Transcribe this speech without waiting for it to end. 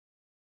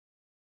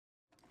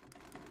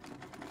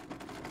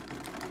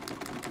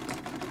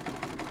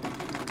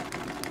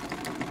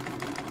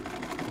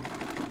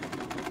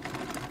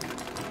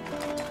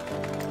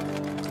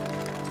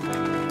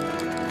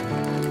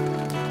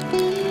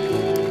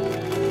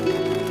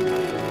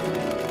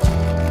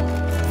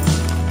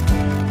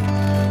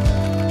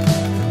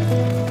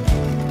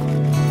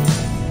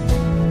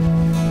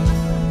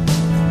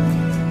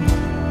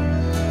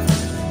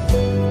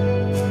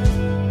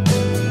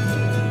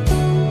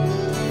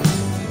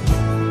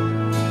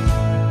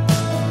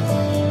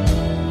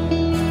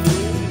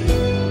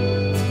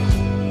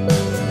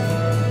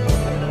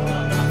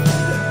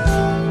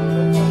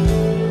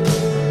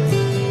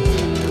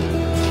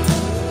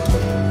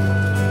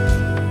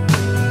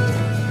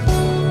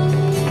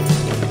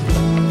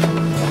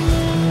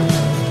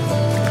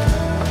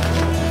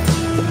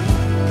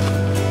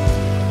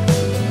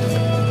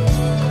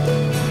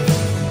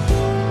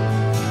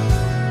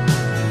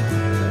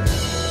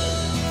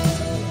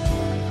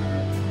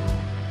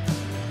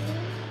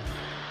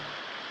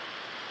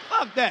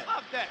Fuck that.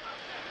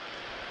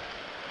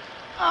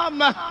 I'm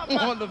not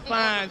on the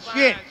fine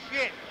shit.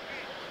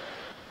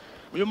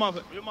 Your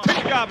mother,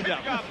 garbage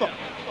out. Fuck.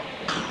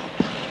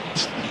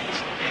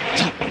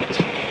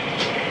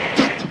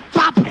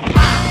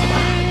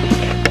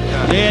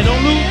 Yeah,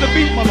 don't lose the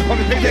beat,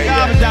 motherfucker. Take the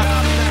garbage out.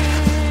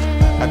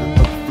 I can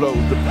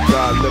upload the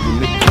God level,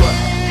 nigga. What?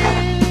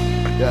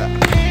 Yeah.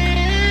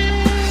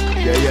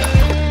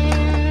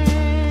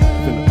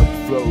 Finna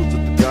upload to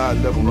the God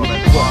level,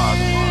 nigga. What?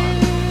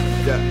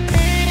 Yeah.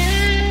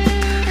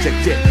 Check.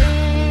 Yeah.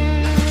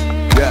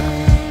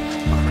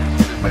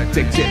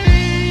 Check. Yeah.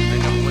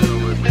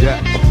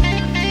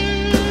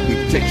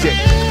 Check.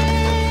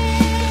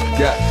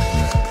 Yeah.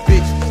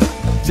 Bitch.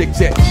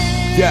 Check.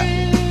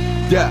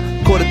 Yeah.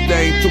 Quarter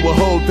thing to a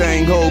whole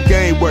thing, whole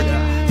game working.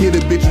 Hit a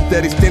bitch with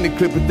that extended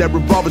clip with that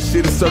revolver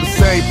shit, it serve the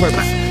same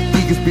purpose.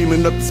 Geekers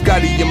beaming up the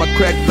Scotty in my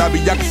crack lobby,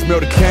 I can smell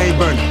the cane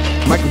burning.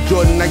 Michael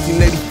Jordan,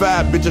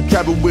 1985, bitch, I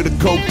travel with a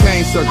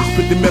cocaine circus.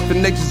 Put the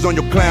methanations on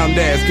your clown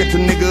ass, catch a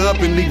nigga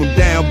up and leave him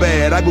down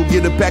bad. I go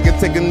get a pack and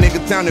take a nigga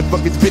town and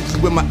fuck his bitches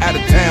with my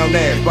out-of-town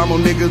ass. Bomb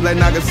on niggas like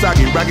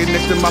Nagasaki, rocket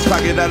next to my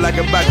pocket, I like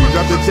a body.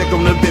 Drop the check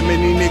on the bit,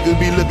 many niggas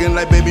be looking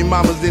like baby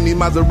mamas in these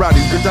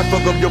Maseratis. Bitch, I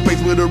fuck up your face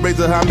with a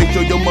razor, I make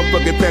sure your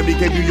motherfucking family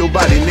can't view your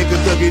body. Nigga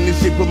thuggin'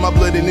 this shit, put my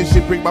blood in this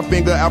shit, prick my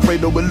finger,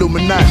 Alfredo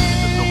Illuminati.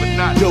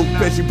 Joe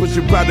Pesci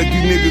pushing product,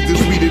 you niggas is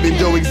sweeter than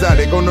Joe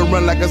Exotic. On the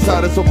run like a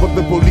soda, so fuck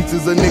the police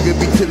is a nigga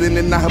be chillin'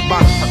 in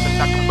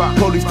Nahabana.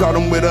 Police caught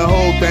him with a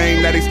whole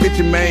thing, now they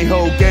stitching main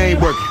whole game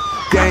working.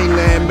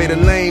 Gangland made a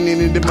lane in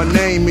it, and my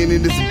name in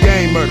it, it's a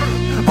game murder.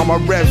 All my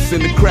raps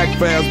in the crack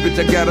files, bitch,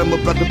 I got them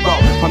up at the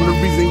vault. I'm the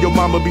reason your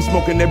mama be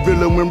smoking that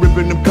Villa when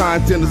ripping them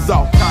containers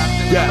off.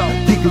 Yeah,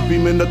 geekers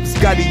beaming up the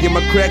Scotty in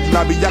my crack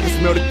lobby, I can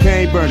smell the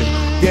cane burning.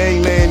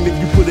 Gangland, if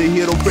you put a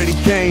hit on Freddie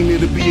Kane,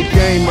 it'll be a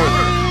game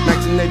murder.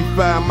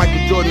 1985,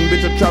 Michael Jordan,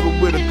 bitch, I travel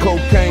with a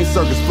cocaine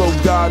circus. Flow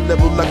God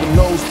level like a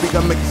nose speak,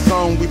 I make a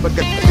song, we got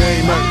the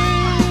game hurt.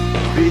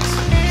 Bitch,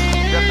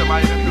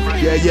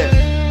 yeah.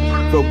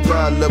 Flow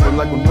God level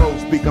like a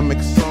nose speak, I make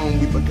a song,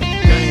 we got the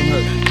game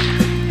hurt.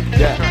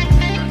 Yeah.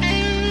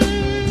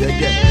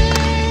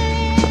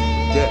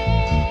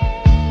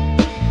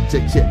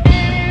 Check.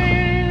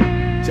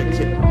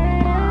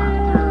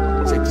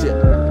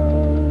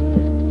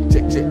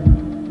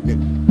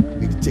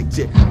 Nigga,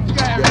 check.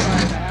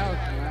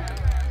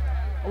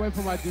 I wait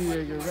for my DJ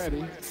to get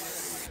ready.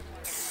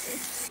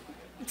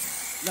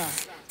 Nah.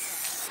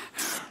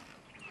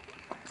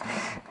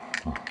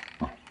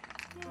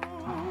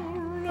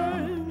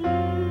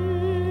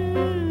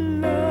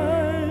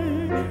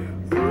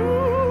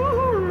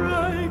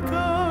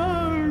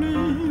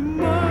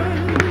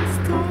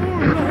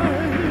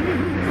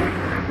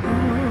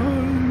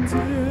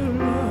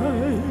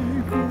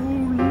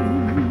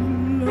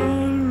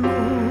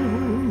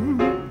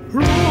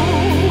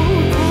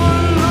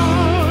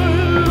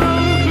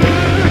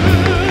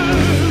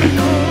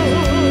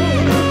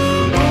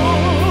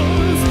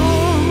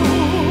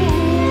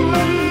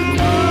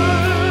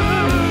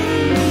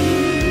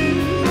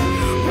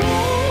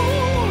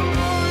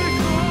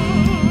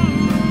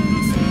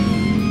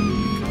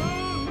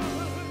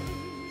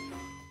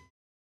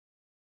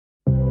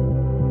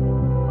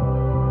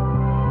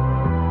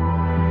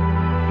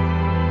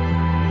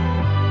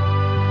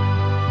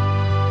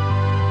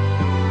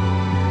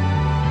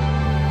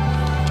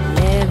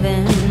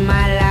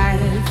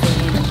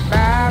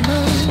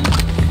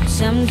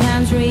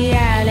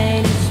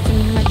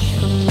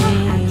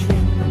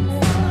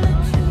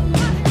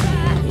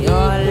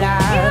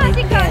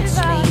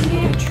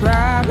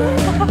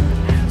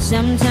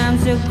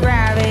 Sometimes the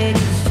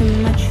gravity's too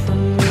much for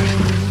me.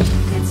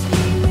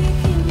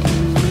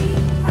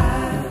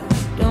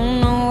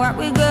 Don't know what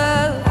we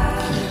got,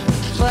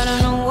 but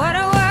I know what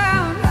I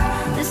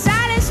want. The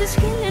silence is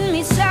killing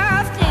me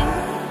softly.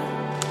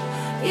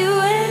 You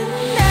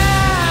and I,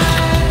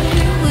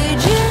 we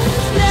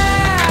just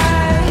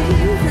like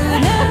the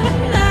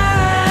night.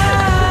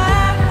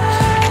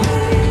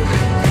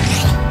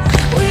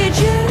 We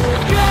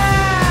just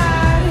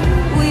drive,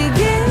 we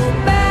get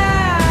by.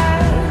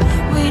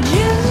 We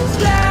just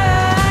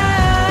like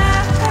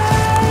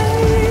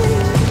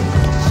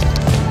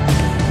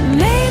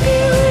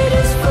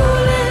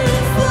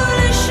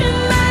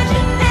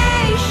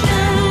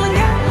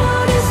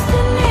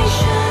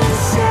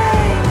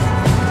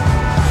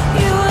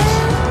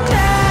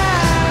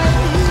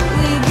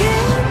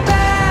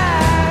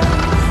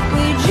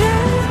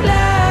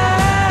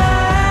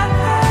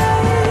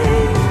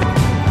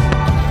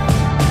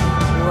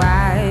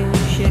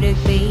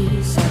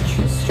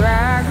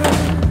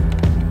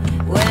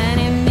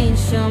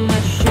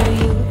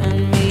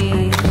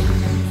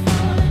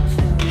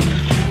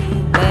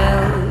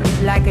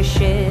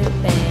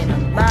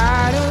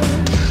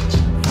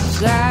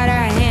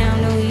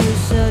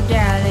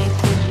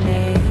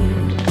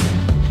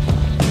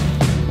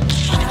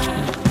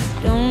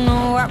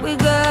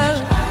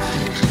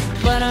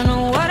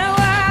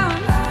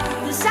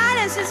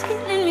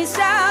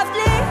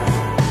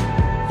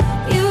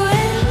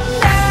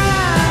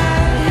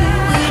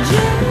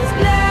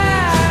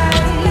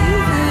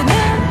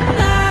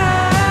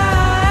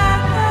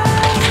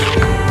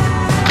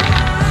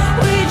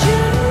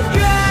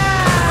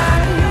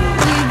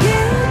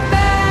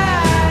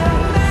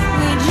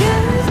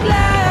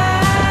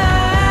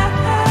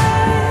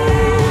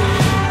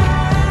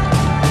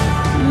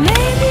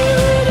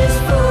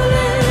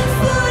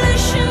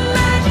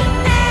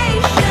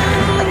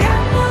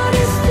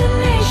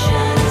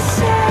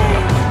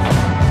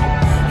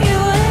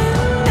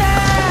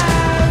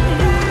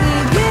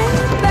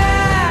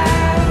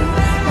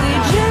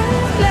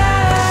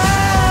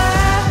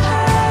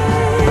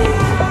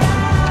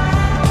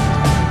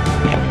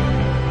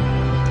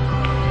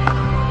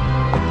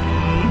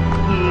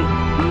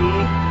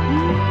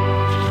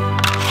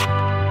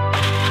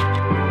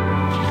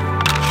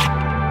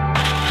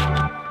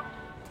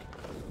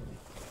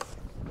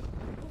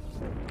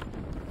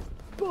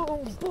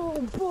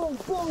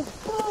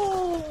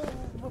Boom!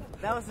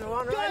 That was the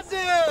one, right?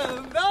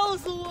 Goddamn! That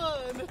was the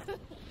one!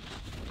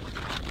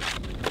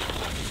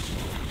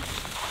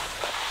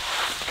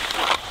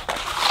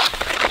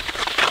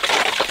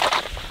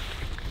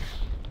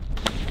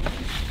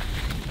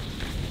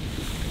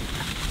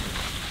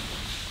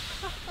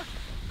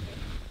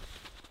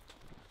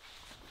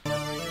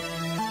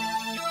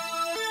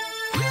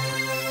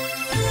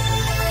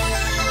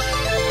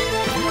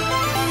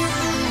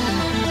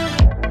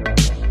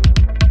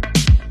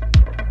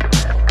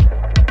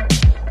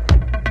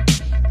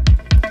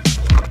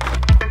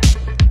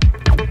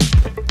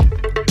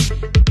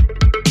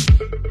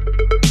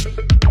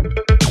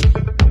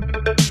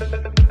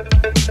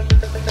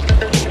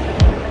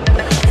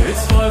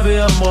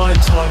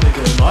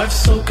 I've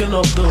soaken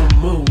up the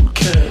moon,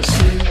 can't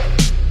sleep.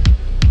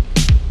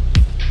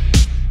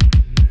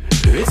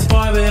 It's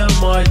 5 AM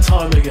my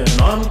time again.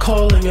 I'm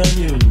calling and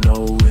you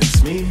know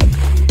it's me.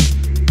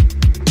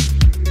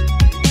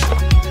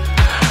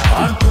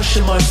 I'm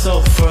pushing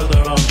myself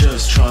further, I'm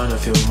just trying to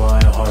feel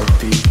my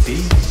heartbeat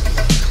beat.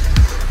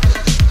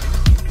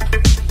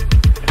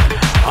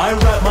 I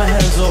wrap my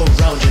hands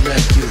around your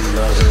neck, you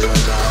love it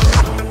when I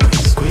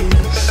always squeeze.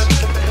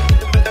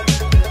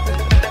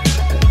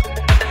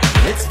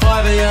 It's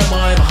 5 AM,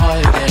 I'm high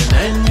again,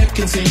 and you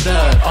can see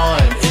that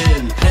I'm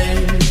in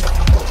pain.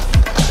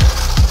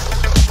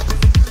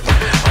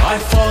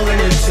 I've fallen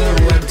into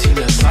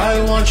emptiness,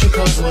 I want you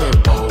cause we're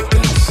both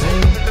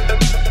insane.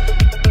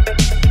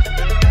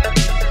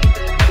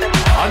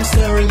 I'm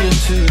staring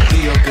into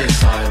the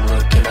abyss, I'm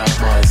looking at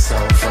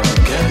myself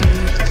again.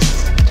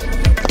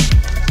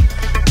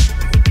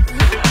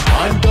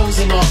 I'm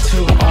dozing off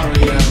to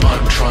REM,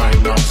 I'm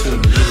trying not to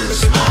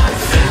lose my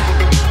faith.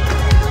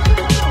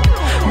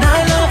 I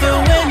love it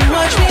when you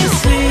watch me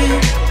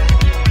sleep.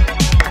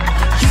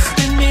 You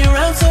spin me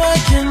around so I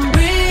can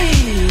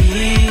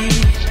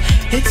breathe.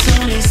 It's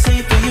only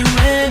safe for you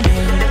and me.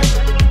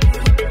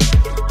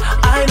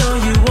 I know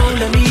you won't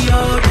let me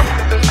hold it.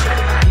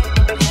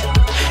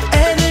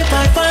 And if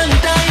I finally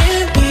die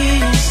in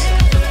peace,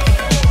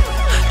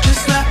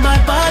 just wrap my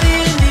body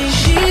in these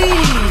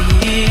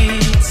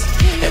sheets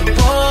and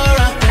pour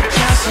out the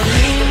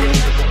gasoline.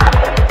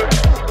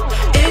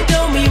 It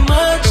don't mean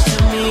much to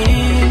me.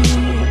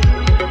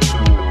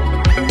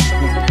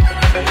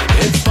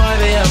 It's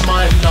 5 AM,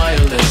 I'm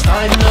nihilist.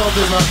 I know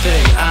there's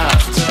nothing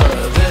after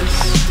this.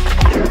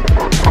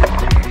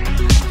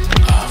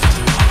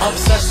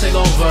 Obsessing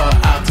over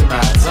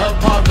aftermaths,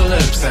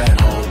 apocalypse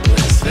and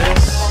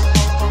hopelessness.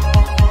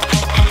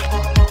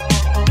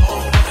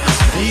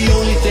 The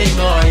only thing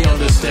I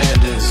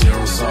understand is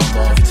your sum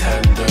of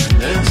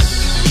tenderness.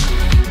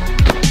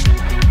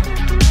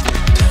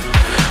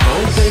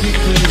 Oh baby,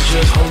 please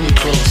just hold me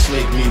close,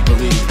 make me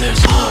believe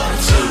there's more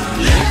to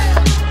live.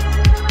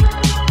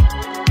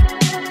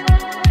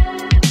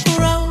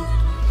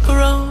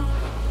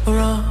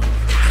 Around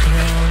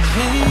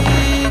we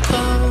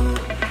go.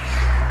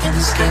 In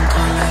this game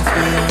called life,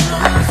 we are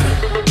nothing.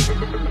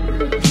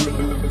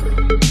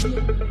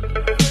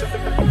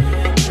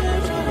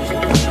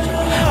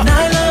 And I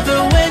love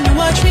it when you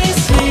watch me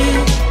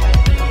sleep.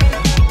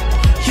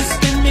 You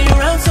spin me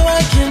around so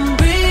I can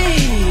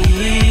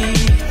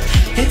breathe.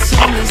 It's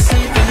only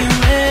safe for you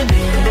and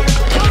me.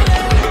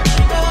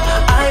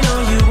 I know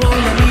you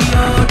won't let me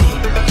hold it.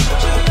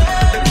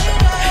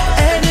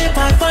 And if I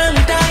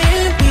finally die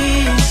in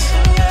peace,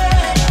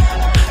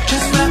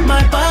 just wrap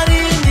my body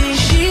in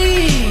these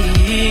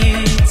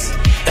sheets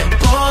and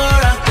pour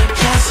out the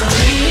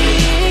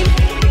gasoline.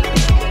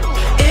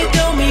 It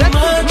don't mean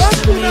much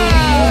to me.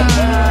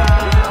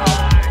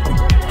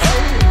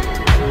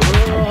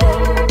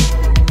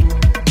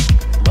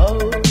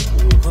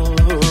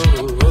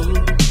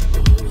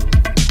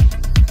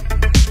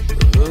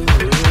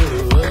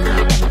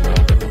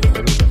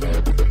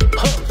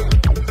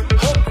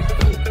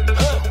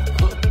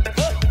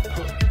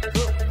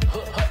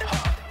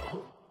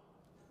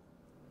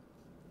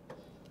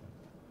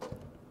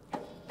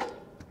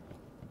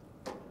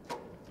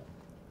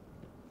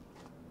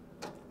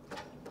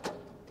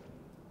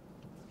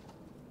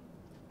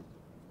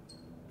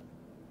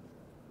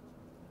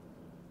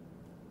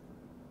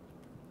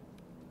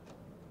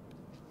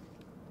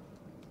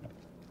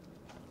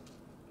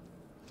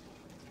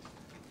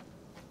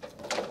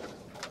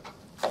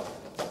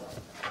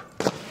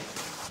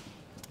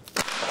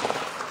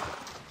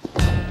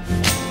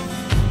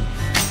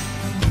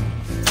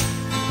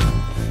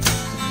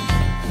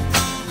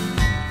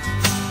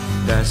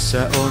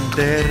 Tässä on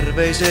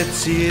terveiset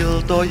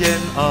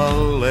siltojen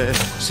alle,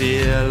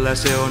 siellä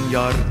se on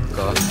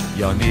Jarkka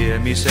ja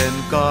Niemisen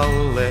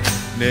Kalle.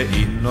 Ne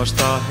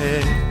innosta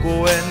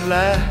hehkuen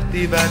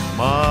lähtivät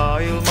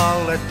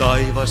maailmalle,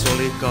 taivas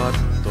oli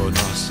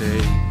kattona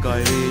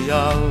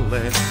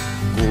seikkailijalle.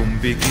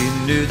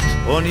 Kumpikin nyt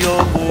on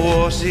jo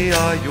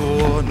vuosia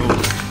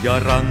juonut ja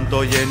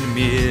rantojen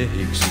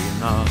miehiksi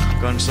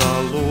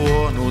nahkansa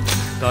luonut.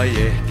 Tai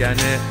ehkä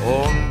ne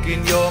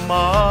onkin jo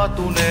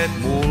maatuneet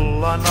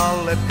mullan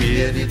alle.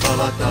 Pieni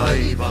pala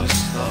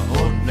taivasta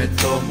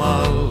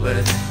onnettomalle.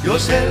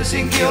 Jos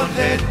Helsinki on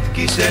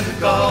hetkisen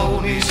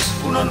kaunis,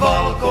 kun on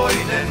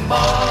valkoinen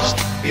maa,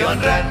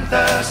 pian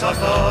räntää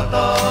sataa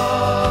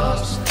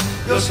taas.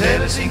 Jos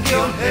Helsinki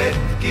on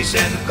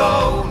hetkisen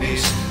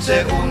kaunis,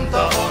 se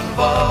unta on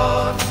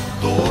vaan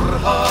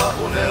turhaa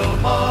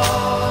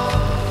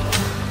unelmaa.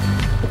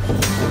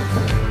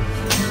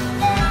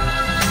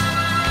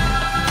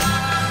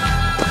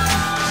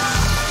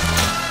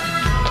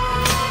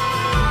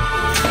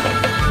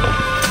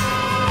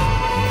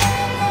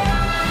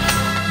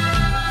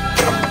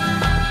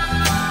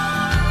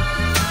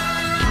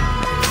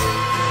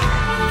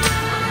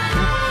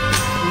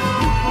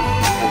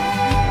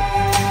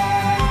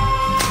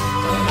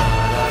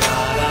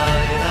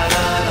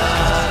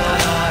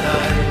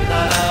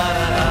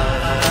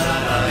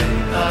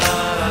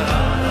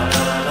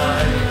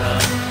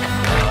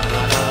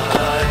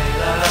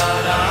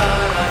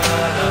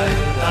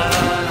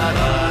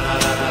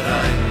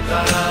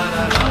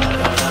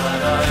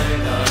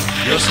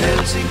 Jos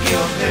Helsinki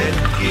on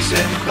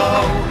hetkisen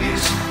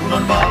kaunis, kun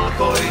on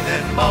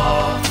valkoinen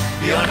maa,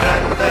 pian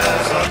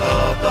räntää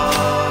sataa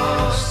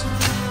taas.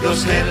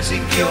 Jos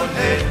Helsinki on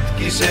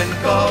hetkisen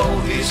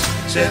kaunis,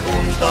 se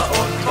unta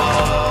on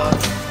vaan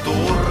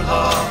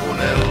turhaa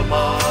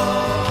unelmaa.